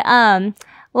friend,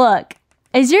 look,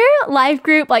 Is your life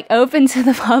group like open to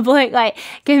the public? Like,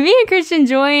 can me and Christian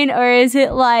join, or is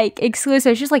it like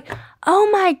exclusive? She's like, oh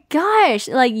my gosh,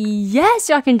 like, yes,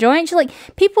 y'all can join. She's like,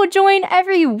 people join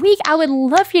every week. I would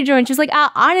love for you to join. She's like,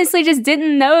 I honestly just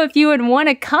didn't know if you would want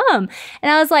to come.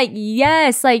 And I was like,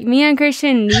 yes, like, me and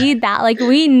Christian need that. Like,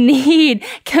 we need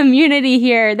community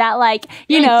here that, like,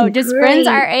 you know, just friends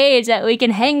our age that we can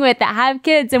hang with, that have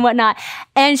kids and whatnot.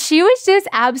 And she was just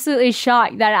absolutely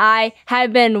shocked that I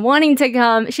had been wanting to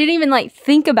come. She didn't even like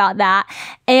think about that.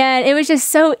 And it was just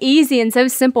so easy and so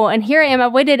simple. And here I am. I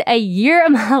waited a year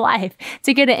of my life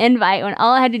to get an invite when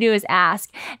all I had to do was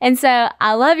ask. And so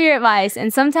I love your advice.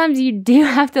 And sometimes you do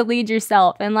have to lead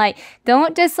yourself, and like,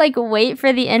 don't just like wait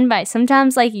for the invite.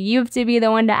 Sometimes like you have to be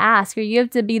the one to ask, or you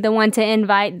have to be the one to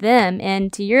invite them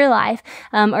into your life,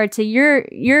 or to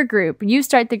your group. You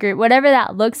start the group, whatever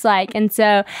that looks like. And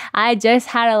so I just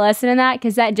had a lesson in that,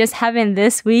 because that just happened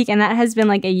this week, and that has been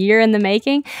like a year in the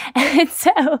making. And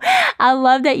so I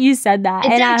love that you said that.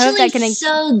 It's and I hope that actually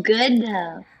so good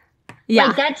though.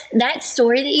 Yeah. Like that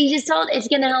story that you just told, it's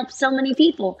going to help so many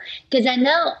people. Because I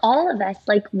know all of us,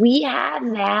 like, we have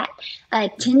that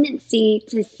tendency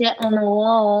to sit on the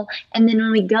wall. And then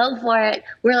when we go for it,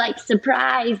 we're like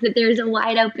surprised that there's a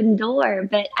wide open door.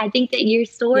 But I think that your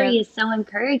story is so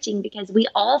encouraging, because we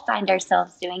all find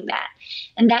ourselves doing that.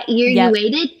 And that year you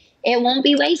waited, it won't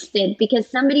be wasted, because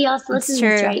somebody else listens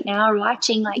right now or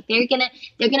watching, like, they're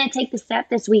gonna take the step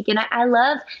this week. And I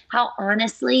love how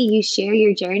honestly you share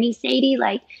your journey, Sadie.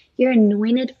 Like, you're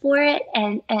anointed for it,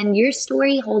 and your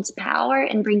story holds power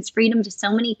and brings freedom to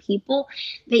so many people,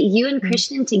 that you and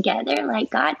Christian together,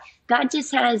 like, God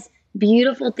just has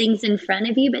beautiful things in front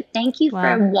of you. But thank you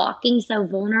for walking so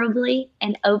vulnerably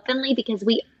and openly, because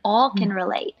we all can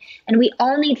relate, and we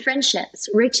all need friendships.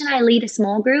 Rich and I lead a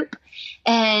small group,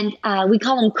 and we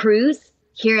call them crews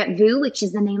here at VU, which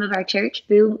is the name of our church,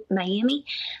 VU Miami.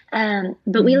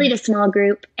 But we lead a small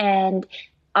group, and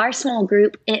our small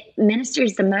group, it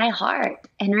ministers to my heart.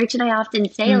 And Rich and I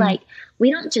often say, like, we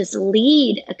don't just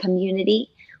lead a community,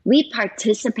 we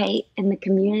participate in the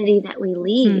community that we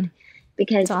lead.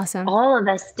 Because all of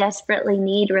us desperately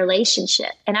need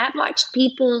relationship. And I've watched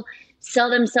people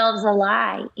sell themselves a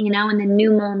lie, you know, in the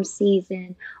new mom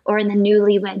season, or in the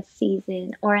newlywed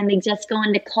season, or in the just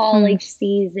going to college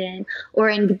season, or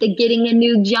in the getting a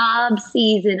new job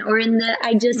season, or in the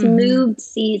I just moved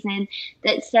season,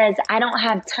 that says, I don't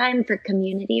have time for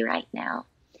community right now.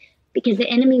 Because the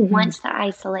enemy wants to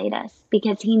isolate us,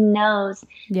 because he knows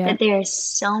that there is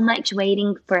so much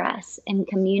waiting for us in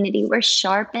community. We're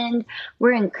sharpened,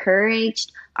 we're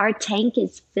encouraged, our tank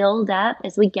is filled up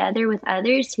as we gather with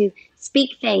others who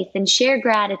speak faith and share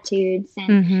gratitudes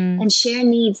and share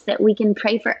needs, that we can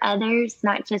pray for others,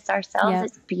 not just ourselves.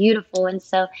 It's beautiful. And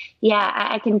so,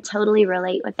 I can totally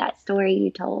relate with that story you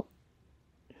told.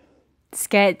 It's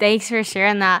good. Thanks for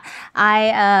sharing that.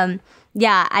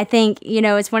 I think, you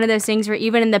know, it's one of those things where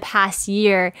even in the past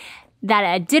year that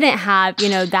I didn't have, you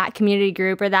know, that community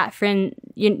group or that friend,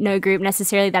 you know, group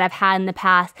necessarily that I've had in the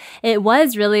past, it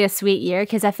was really a sweet year,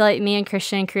 because I feel like me and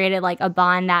Christian created like a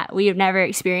bond that we've never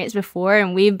experienced before,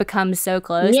 and we've become so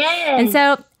close. And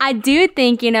so I do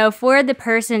think, you know, for the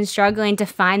person struggling to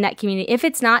find that community, if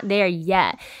it's not there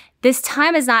yet, this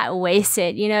time is not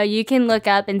wasted. You know, you can look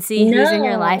up and see who's in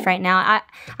your life right now.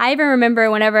 I even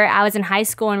remember whenever I was in high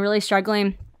school and really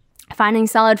struggling finding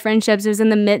solid friendships, it was in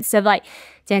the midst of like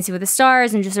Dancing with the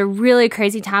Stars and just a really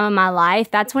crazy time in my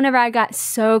life. That's whenever I got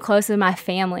so close with my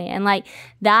family. And like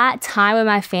that time with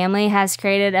my family has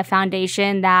created a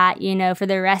foundation that, you know, for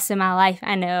the rest of my life,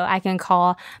 I know I can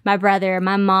call my brother,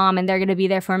 my mom, and they're going to be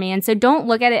there for me. And so don't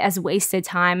look at it as wasted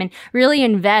time, and really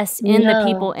invest in the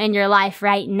people in your life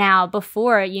right now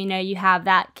before, you know, you have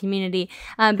that community,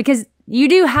 because you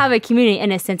do have a community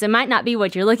in a sense. It might not be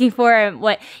what you're looking for and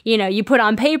what, you know, you put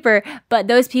on paper, but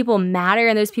those people matter,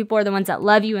 and those people are the ones that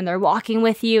love you and they're walking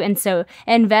with you. And so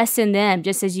invest in them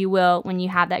just as you will when you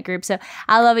have that group. So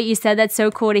I love what you said. That's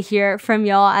so cool to hear from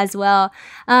y'all as well.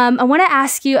 I want to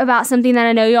ask you about something that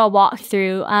I know y'all walked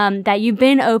through, that you've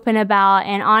been open about.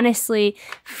 And honestly,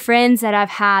 friends that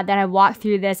I've had that have walked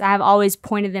through this, I have always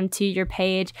pointed them to your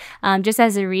page, just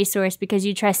as a resource, because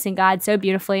you trust in God so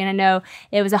beautifully. And I know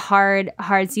it was a hard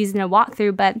season to walk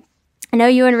through, but I know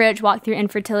you and Rich walked through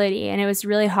infertility, and it was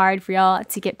really hard for y'all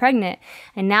to get pregnant.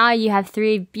 And now you have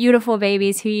 3 beautiful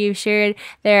babies who you shared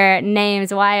their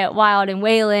names, Wyatt, Wild, and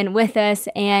Waylon, with us.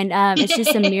 And it's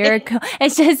just a miracle.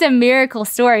 It's just a miracle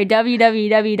story,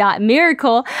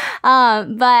 www.miracle. But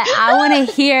I want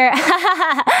to hear,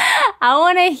 I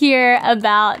want to hear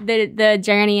about the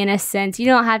journey in a sense. You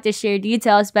don't have to share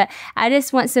details, but I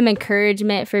just want some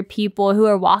encouragement for people who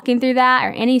are walking through that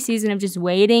or any season of just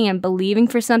waiting and believing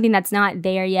for something that's not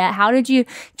there yet. How did you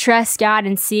trust God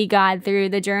and see God through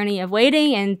the journey of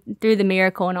waiting and through the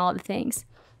miracle and all the things?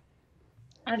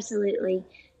 Absolutely.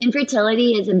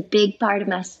 Infertility is a big part of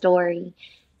my story.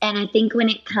 And I think when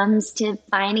it comes to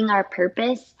finding our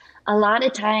purpose, a lot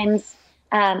of times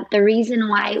the reason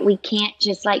why we can't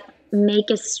just like make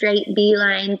a straight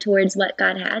beeline towards what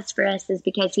God has for us is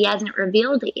because he hasn't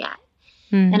revealed it yet.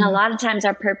 Mm-hmm. And a lot of times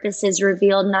our purpose is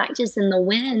revealed not just in the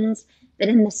wins, but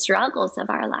in the struggles of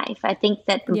our life. I think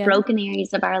that the broken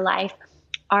areas of our life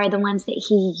are the ones that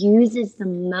he uses the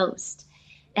most.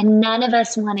 And none of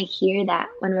us want to hear that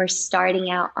when we're starting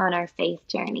out on our faith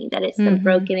journey, that it's the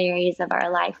broken areas of our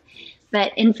life.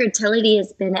 But infertility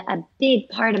has been a big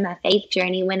part of my faith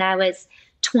journey. When I was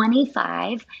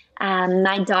 25,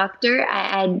 my doctor,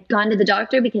 I'd gone to the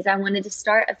doctor because I wanted to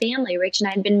start a family. Rich and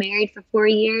I had been married for 4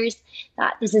 years.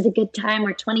 Thought this is a good time.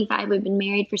 We're 25. We've been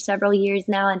married for several years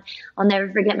now. And I'll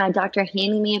never forget my doctor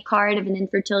handing me a card of an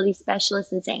infertility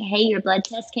specialist and saying, hey, your blood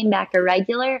test came back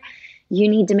irregular. You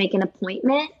need to make an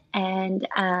appointment and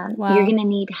you're going to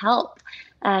need help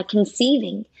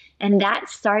conceiving. And that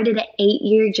started an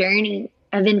 8-year journey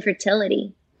of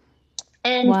infertility.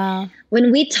 And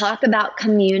when we talk about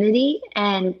community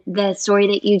and the story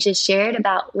that you just shared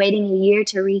about waiting a year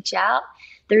to reach out,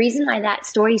 the reason why that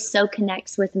story so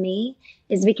connects with me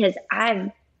is because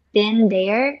I've been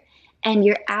there, and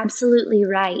you're absolutely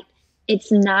right.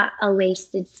 It's not a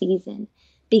wasted season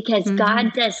because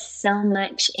God does so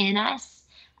much in us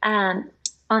from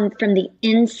the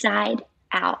inside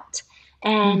out.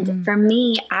 And for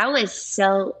me, I was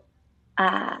so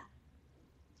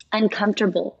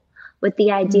uncomfortable with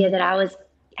the idea that I was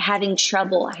having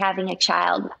trouble having a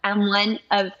child. My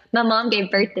mom gave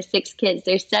birth to 6 kids.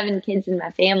 There's 7 kids in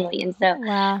my family. And so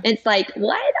it's like,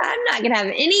 what? I'm not going to have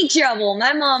any trouble.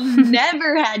 My mom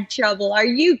never had trouble. Are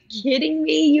you kidding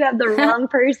me? You have the wrong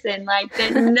person. Like,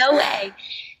 there's no way.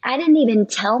 I didn't even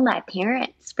tell my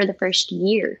parents for the first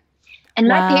year. And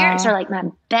my parents are like my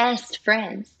best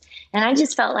friends. And I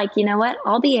just felt like, you know what?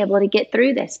 I'll be able to get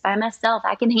through this by myself.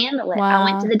 I can handle it. I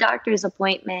went to the doctor's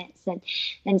appointments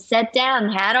and sat down,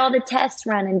 had all the tests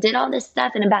run and did all this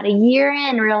stuff. And about a year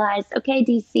in, realized, okay,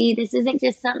 DC, this isn't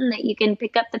just something that you can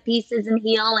pick up the pieces and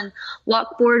heal and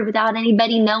walk forward without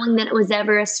anybody knowing that it was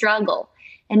ever a struggle.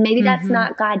 And maybe that's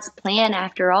not God's plan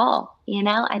after all. You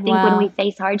know, I think when we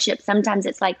face hardship, sometimes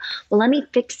it's like, well, let me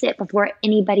fix it before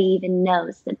anybody even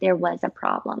knows that there was a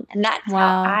problem. And that's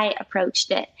how I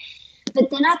approached it. But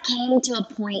then I came to a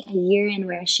point a year in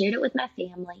where I shared it with my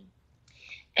family.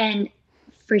 And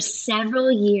for several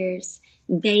years,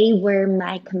 they were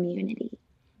my community.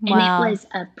 And it was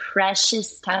a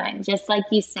precious time. Just like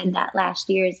you said, that last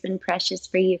year has been precious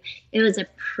for you. It was a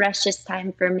precious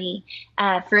time for me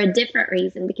for a different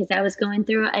reason, because I was going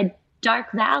through a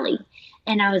dark valley.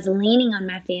 And I was leaning on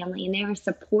my family, and they were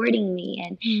supporting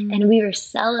me, and we were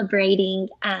celebrating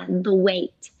the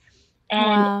wait.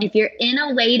 And if you're in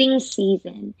a waiting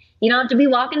season, you don't have to be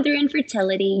walking through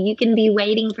infertility. You can be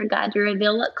waiting for God to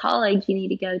reveal what college you need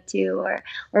to go to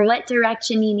or what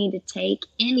direction you need to take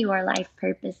in your life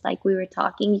purpose, like we were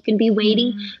talking. You can be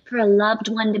waiting for a loved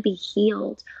one to be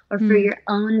healed, or for your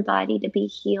own body to be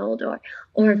healed, or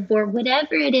for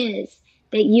whatever it is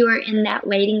that you are in that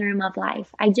waiting room of life.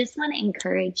 I just want to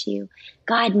encourage you.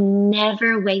 God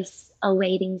never wastes a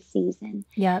waiting season.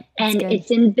 Yep. And it's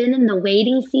been in the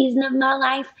waiting season of my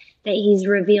life that he's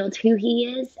revealed who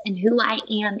he is and who I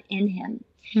am in him.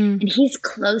 And he's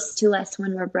close to us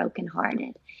when we're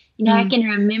brokenhearted. You know, I can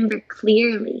remember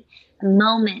clearly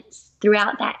moments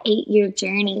throughout that 8-year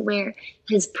journey where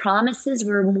his promises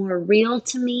were more real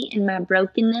to me in my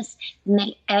brokenness than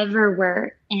they ever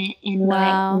were in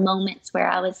my moments where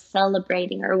I was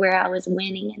celebrating or where I was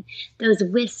winning. And those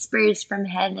whispers from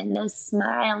heaven, those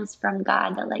smiles from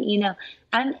God that let you know,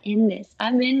 I'm in this.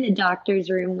 I'm in the doctor's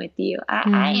room with you.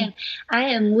 I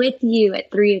am with you at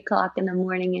 3:00 in the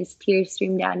morning as tears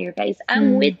stream down your face.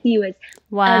 I'm with you as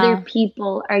other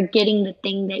people are getting the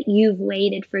thing that you've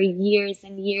waited for years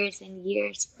and years and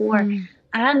years for.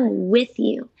 I'm with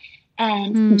you.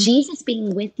 And Jesus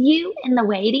being with you in the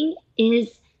waiting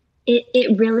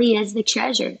it really is the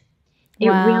treasure. It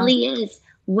really is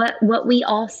what we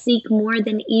all seek more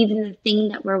than even the thing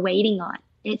that we're waiting on.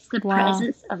 It's the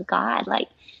presence of God. Like,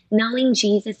 knowing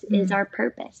Jesus is our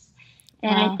purpose.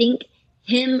 And I think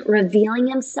him revealing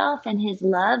himself and his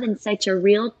love in such a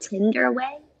real tender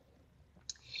way,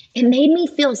 it made me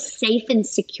feel safe and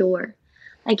secure.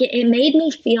 Like it made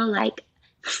me feel like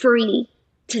free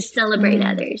to celebrate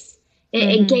others.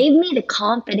 It gave me the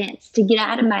confidence to get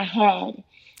out of my head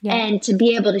and to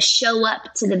be able to show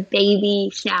up to the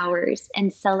baby showers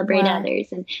and celebrate others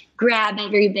and grab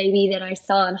every baby that I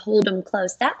saw and hold them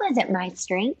close. That wasn't my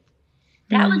strength.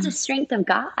 That was the strength of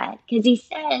God, because he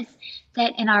says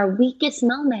that in our weakest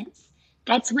moments,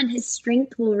 that's when his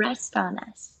strength will rest on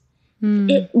us.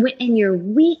 In your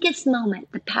weakest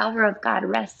moment, the power of God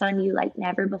rests on you like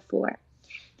never before.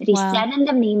 That he said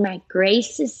unto me, my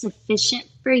grace is sufficient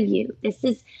for you.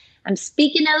 I'm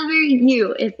speaking over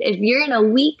you. If you're in a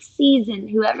weak season,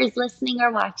 whoever's listening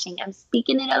or watching, I'm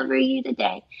speaking it over you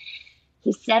today.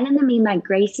 He said unto me, my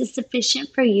grace is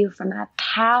sufficient for you, for my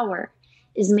power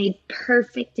is made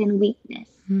perfect in weakness.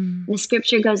 The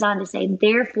scripture goes on to say,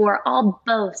 therefore I'll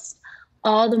boast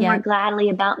all the more gladly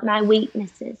about my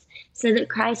weaknesses, so that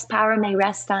Christ's power may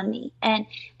rest on me. And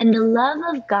the love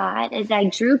of God, as I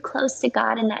drew close to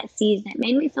God in that season, it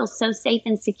made me feel so safe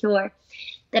and secure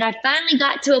that I finally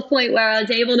got to a point where I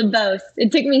was able to boast.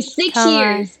 It took me 6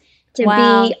 years to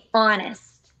be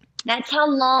honest. That's how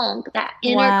long that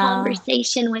inner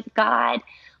conversation with God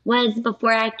was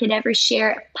before I could ever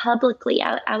share it publicly.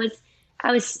 I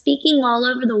was speaking all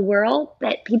over the world,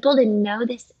 but people didn't know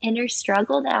this inner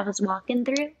struggle that I was walking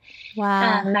through.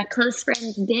 My close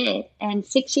friends did. And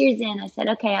 6 years in, I said,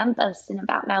 okay, I'm boasting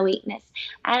about my weakness.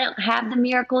 I don't have the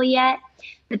miracle yet,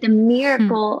 but the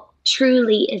miracle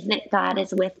truly is that God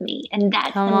is with me. And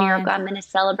that's the miracle I'm going to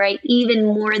celebrate, even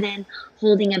more than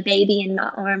holding a baby in my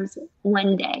arms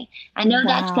one day. I know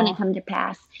that's going to come to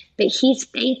pass, but he's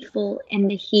faithful in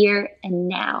the here and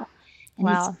now. And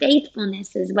his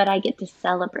faithfulness is what I get to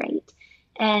celebrate.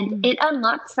 And it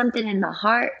unlocks something in my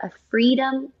heart of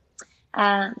freedom.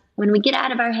 When we get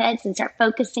out of our heads and start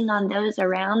focusing on those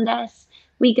around us,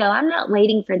 we go, I'm not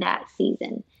waiting for that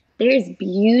season. There's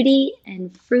beauty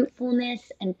and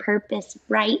fruitfulness and purpose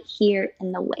right here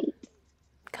in the wait.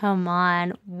 Come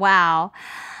on. Wow.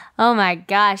 Oh my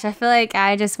gosh. I feel like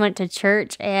I just went to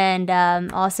church and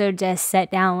also just sat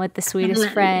down with the sweetest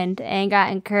friend and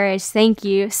got encouraged. Thank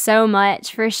you so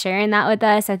much for sharing that with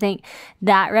us. I think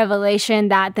that revelation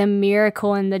that the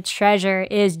miracle and the treasure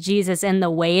is Jesus in the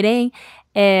waiting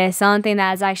is something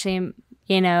that is actually,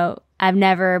 I've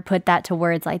never put that to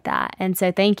words like that. And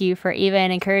so thank you for even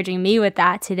encouraging me with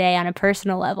that today on a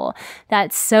personal level.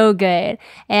 That's so good.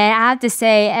 And I have to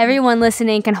say, everyone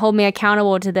listening can hold me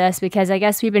accountable to this, because I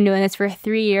guess we've been doing this for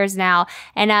 3 years now.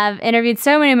 And I've interviewed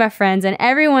so many of my friends and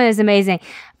everyone is amazing.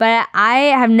 But I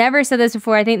have never said this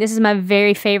before. I think this is my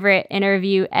very favorite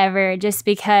interview ever, just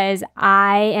because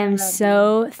I am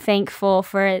so thankful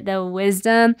for the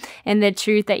wisdom and the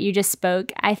truth that you just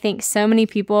spoke. I think so many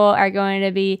people are going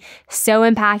to be so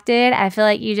impacted. I feel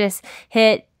like you just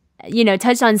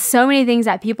touched on so many things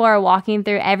that people are walking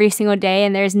through every single day.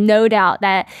 And there's no doubt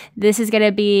that this is going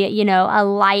to be, a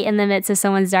light in the midst of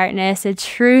someone's darkness, a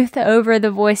truth over the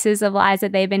voices of lies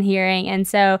that they've been hearing. And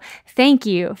so thank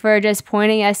you for just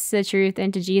pointing us to the truth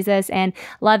and to Jesus and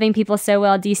loving people so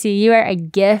well. DC, you are a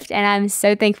gift. And I'm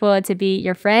so thankful to be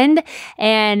your friend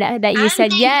and that you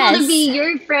said yes. I'm thankful to be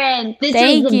your friend. This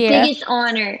was the biggest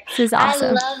honor. This is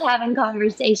awesome. I love having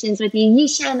conversations with you. You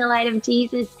shine the light of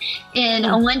Jesus in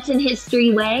a once in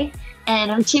history way,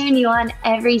 and I'm cheering you on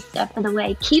every step of the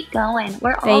way. Keep going.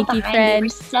 We're all behind you. We're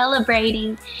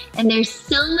celebrating, and there's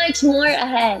so much more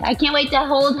ahead. I can't wait to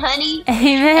hold Honey.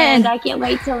 Amen. And I can't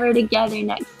wait till we're together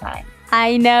next time.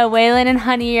 I know Waylon and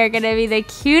Honey are going to be the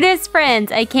cutest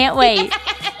friends. I can't wait.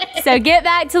 So get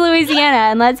back to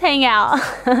Louisiana and let's hang out.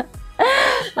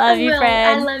 Love you,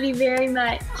 friend. I love you very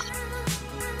much.